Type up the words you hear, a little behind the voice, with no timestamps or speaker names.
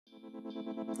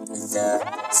The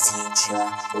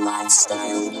Future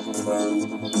Lifestyle Pro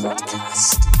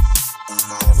Podcast.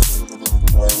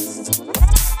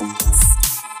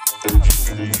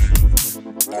 Education,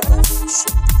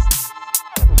 evolution.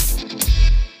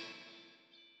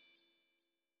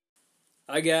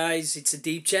 Hi guys, it's a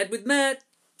Deep Chat with Matt.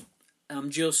 I'm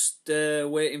just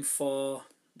waiting for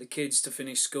the kids to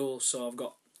finish school, so I've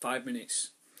got 5 minutes.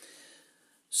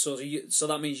 So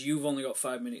that means you've only got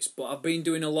 5 minutes. But I've been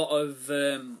doing a lot of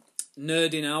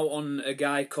nerding out on a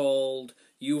guy called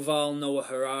Yuval Noah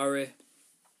Harari.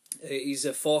 He's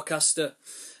a forecaster,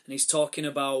 and he's talking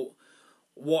about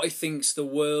what he thinks the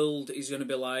world is going to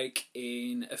be like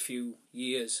in a few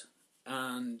years.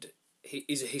 And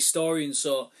he's a historian,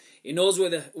 so he knows where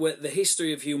the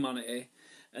history of humanity,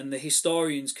 and the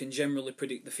historians can generally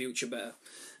predict the future better.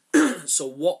 So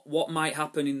what might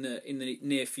happen in the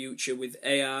near future with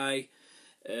AI,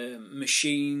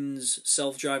 machines,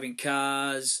 self-driving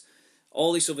cars,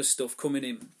 all this other stuff coming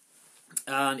in,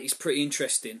 and it's pretty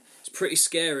interesting. It's pretty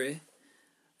scary.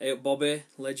 Hey, Bobby,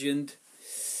 legend.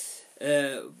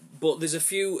 But there's a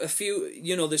few.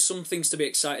 There's some things to be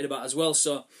excited about as well.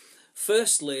 So,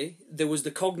 firstly, there was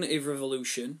the cognitive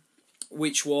revolution,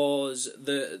 which was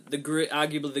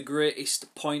arguably the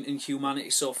greatest point in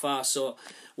humanity so far. So,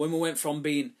 when we went from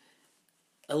being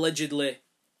allegedly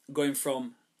going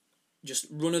from just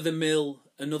run-of-the-mill,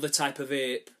 another type of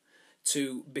ape,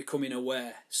 to becoming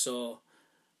aware. So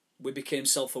we became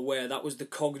self-aware. That was the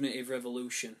cognitive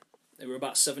revolution. They were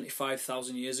about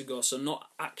 75,000 years ago, so not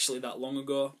actually that long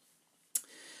ago.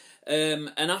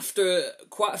 And after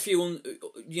quite a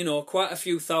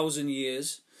few thousand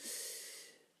years,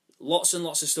 lots and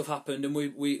lots of stuff happened, and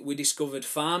we discovered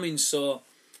farming. So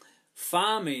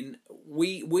farming,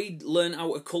 we learned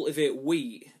how to cultivate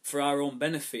wheat for our own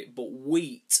benefit, but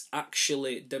wheat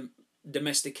actually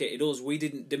domesticated us. We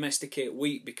didn't domesticate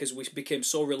wheat because we became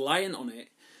so reliant on it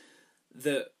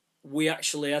that we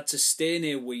actually had to stay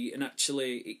near wheat, and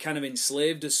actually it kind of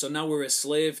enslaved us. So now we're a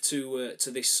slave to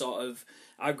this sort of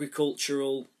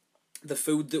agricultural, the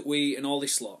food that we eat and all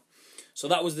this lot. So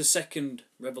that was the second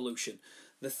revolution.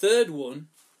 The third one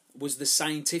was the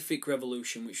scientific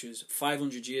revolution, which was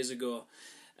 500 years ago,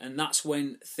 and that's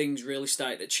when things really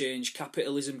started to change.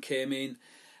 Capitalism came in,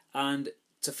 and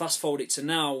to fast forward it to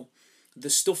now, the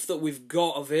stuff that we've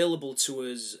got available to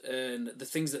us and the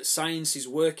things that science is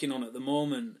working on at the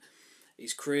moment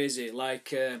is crazy.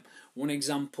 Like one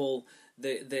example,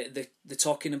 they're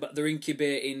talking about, they're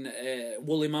incubating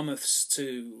woolly mammoths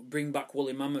to bring back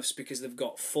woolly mammoths because they've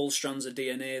got full strands of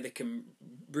DNA. They can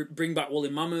bring back woolly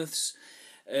mammoths.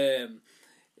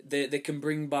 They can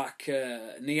bring back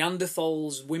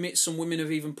Neanderthals. Some women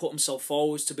have even put themselves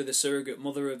forward to be the surrogate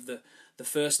mother of the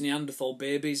first Neanderthal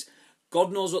babies.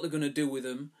 God knows what they're going to do with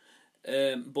them.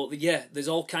 But yeah, there's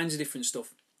all kinds of different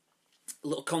stuff.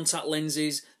 Little contact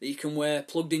lenses that you can wear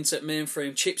plugged into the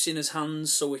mainframe, chips in his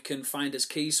hands so we can find his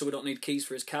keys, so we don't need keys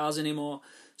for his cars anymore.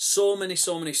 So many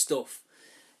stuff.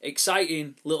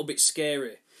 Exciting, a little bit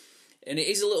scary. And it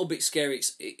is a little bit scary.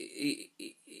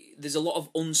 There's a lot of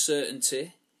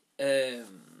uncertainty.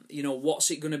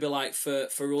 What's it going to be like for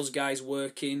us guys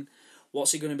working?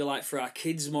 What's it going to be like for our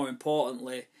kids, more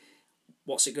importantly?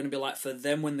 What's it going to be like for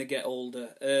them when they get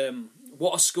older?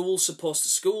 What are schools supposed to...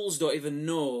 Schools don't even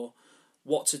know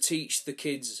what to teach the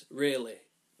kids, really.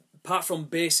 Apart from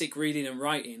basic reading and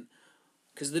writing,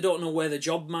 because they don't know where the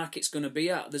job market's going to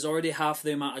be at. There's already half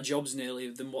the amount of jobs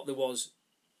nearly than what there was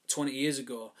 20 years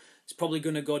ago. It's probably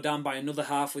going to go down by another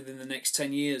half within the next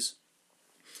 10 years.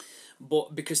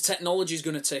 But because technology is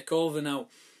going to take over now,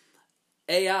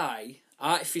 AI,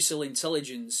 artificial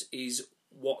intelligence, is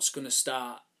what's going to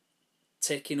start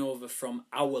taking over from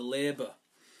our labour.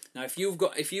 Now, if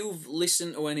you've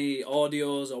listened to any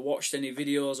audios or watched any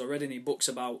videos or read any books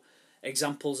about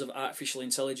examples of artificial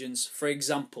intelligence, for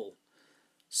example,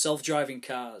 self-driving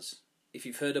cars, if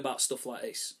you've heard about stuff like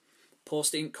this,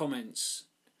 post it in comments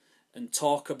and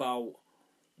talk about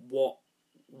what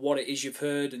it is you've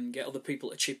heard and get other people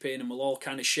to chip in, and we'll all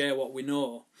kind of share what we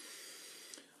know.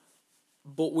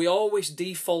 But we always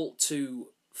default to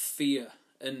fear,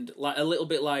 and like a little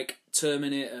bit like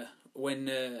Terminator, when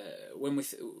the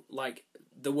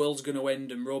world's going to end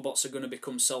and robots are going to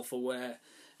become self-aware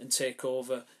and take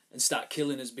over and start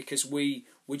killing us because we're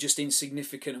just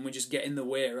insignificant and we just get in the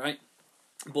way, right?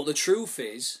 But the truth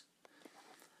is,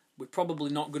 we're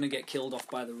probably not going to get killed off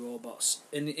by the robots.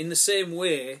 In the same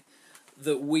way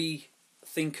that we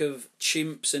think of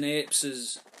chimps and apes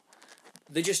as...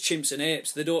 They're just chimps and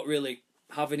apes. They don't really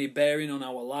have any bearing on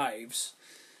our lives.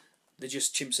 They're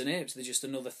just chimps and apes. They're just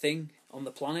another thing on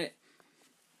the planet.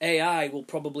 AI will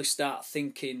probably start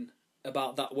thinking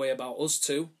about that way about us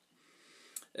too.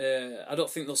 I don't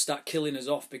think they'll start killing us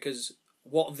off, because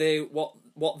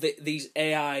these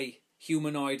AI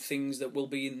humanoid things that will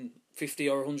be in 50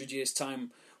 or 100 years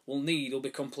time will be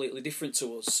completely different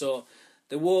to us. So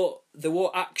they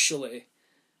won't actually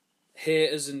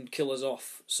hate us and kill us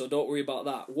off. So don't worry about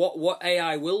that. What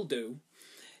AI will do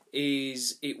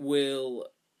is it will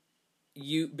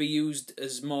be used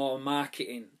as more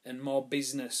marketing and more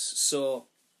business. So,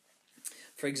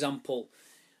 for example,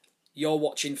 you're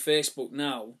watching Facebook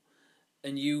now,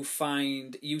 and you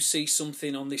see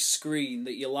something on this screen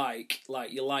that you like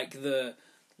you like the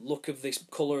look of this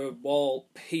colour wall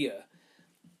here.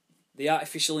 The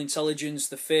artificial intelligence,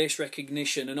 the face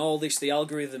recognition, and all this, the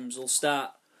algorithms will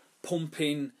start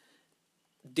pumping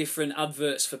different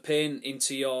adverts for paint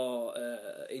into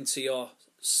your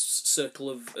circle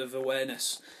of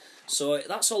awareness. So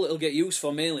that's all it'll get used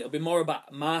for mainly. It'll be more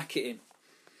about marketing.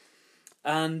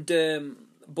 And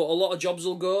but a lot of jobs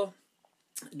will go.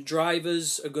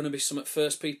 Drivers are going to be some at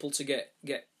first people to get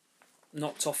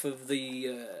knocked off of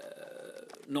the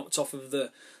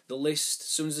list. As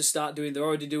soon as they start they're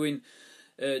already doing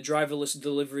driverless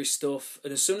delivery stuff.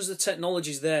 And as soon as the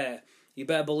technology's there, you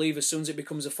better believe as soon as it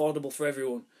becomes affordable for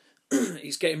everyone,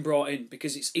 it's getting brought in,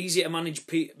 because it's easier to manage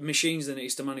machines than it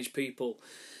is to manage people.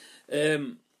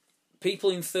 People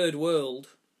in third world,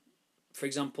 for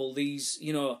example,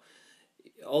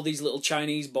 all these little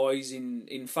Chinese boys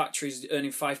in factories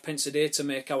earning 5 pence a day to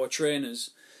make our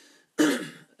trainers.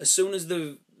 As soon as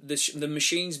the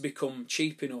machines become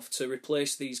cheap enough to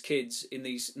replace these kids in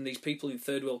these people in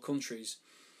third world countries,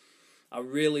 I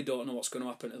really don't know what's going to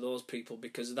happen to those people,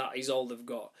 because that is all they've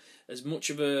got. As much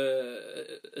of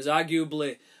as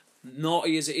arguably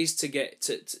naughty as it is to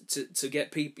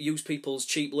use people's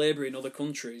cheap labour in other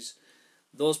countries,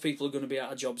 those people are going to be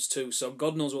out of jobs too. So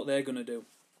God knows what they're going to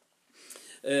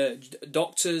do.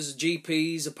 Doctors,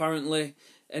 GPs, apparently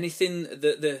anything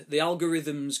that the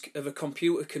algorithms of a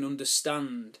computer can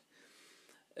understand,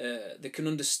 they can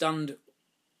understand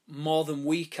more than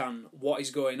we can what is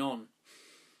going on.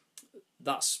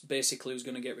 That's basically who's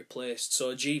going to get replaced.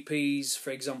 So GPs,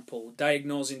 for example,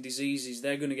 diagnosing diseases,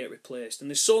 they're going to get replaced. And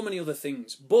there's so many other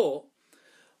things. But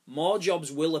more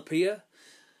jobs will appear.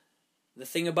 The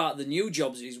thing about the new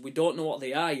jobs is we don't know what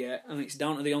they are yet, and it's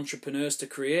down to the entrepreneurs to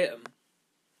create them.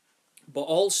 But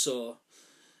also,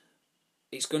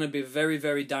 it's going to be very,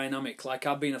 very dynamic. Like,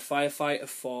 I've been a firefighter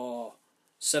for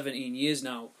 17 years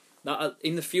now. That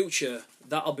in the future,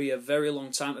 that'll be a very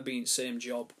long time to be in the same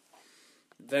job.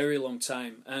 Very long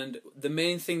time. And the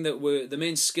main skill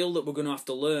that we're going to have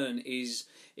to learn is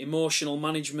emotional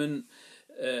management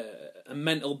and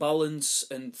mental balance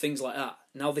and things like that.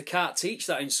 Now, they can't teach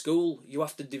that in school. You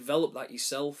have to develop that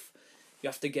yourself. You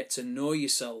have to get to know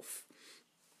yourself.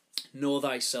 Know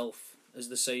thyself, as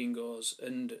the saying goes.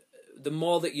 And the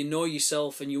more that you know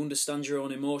yourself and you understand your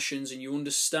own emotions and you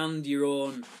understand your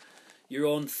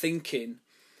own thinking,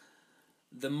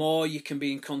 the more you can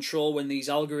be in control when these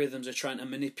algorithms are trying to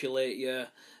manipulate you.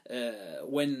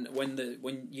 When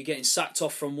you're getting sacked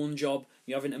off from one job,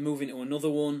 you're having to move into another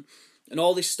one, and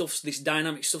all this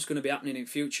dynamic stuff's going to be happening in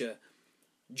future.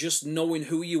 Just knowing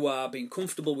who you are, being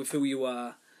comfortable with who you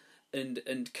are,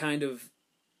 and kind of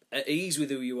at ease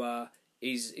with who you are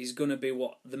is going to be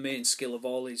what the main skill of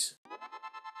all is.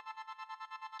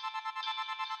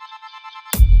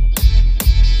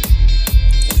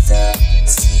 The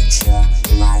future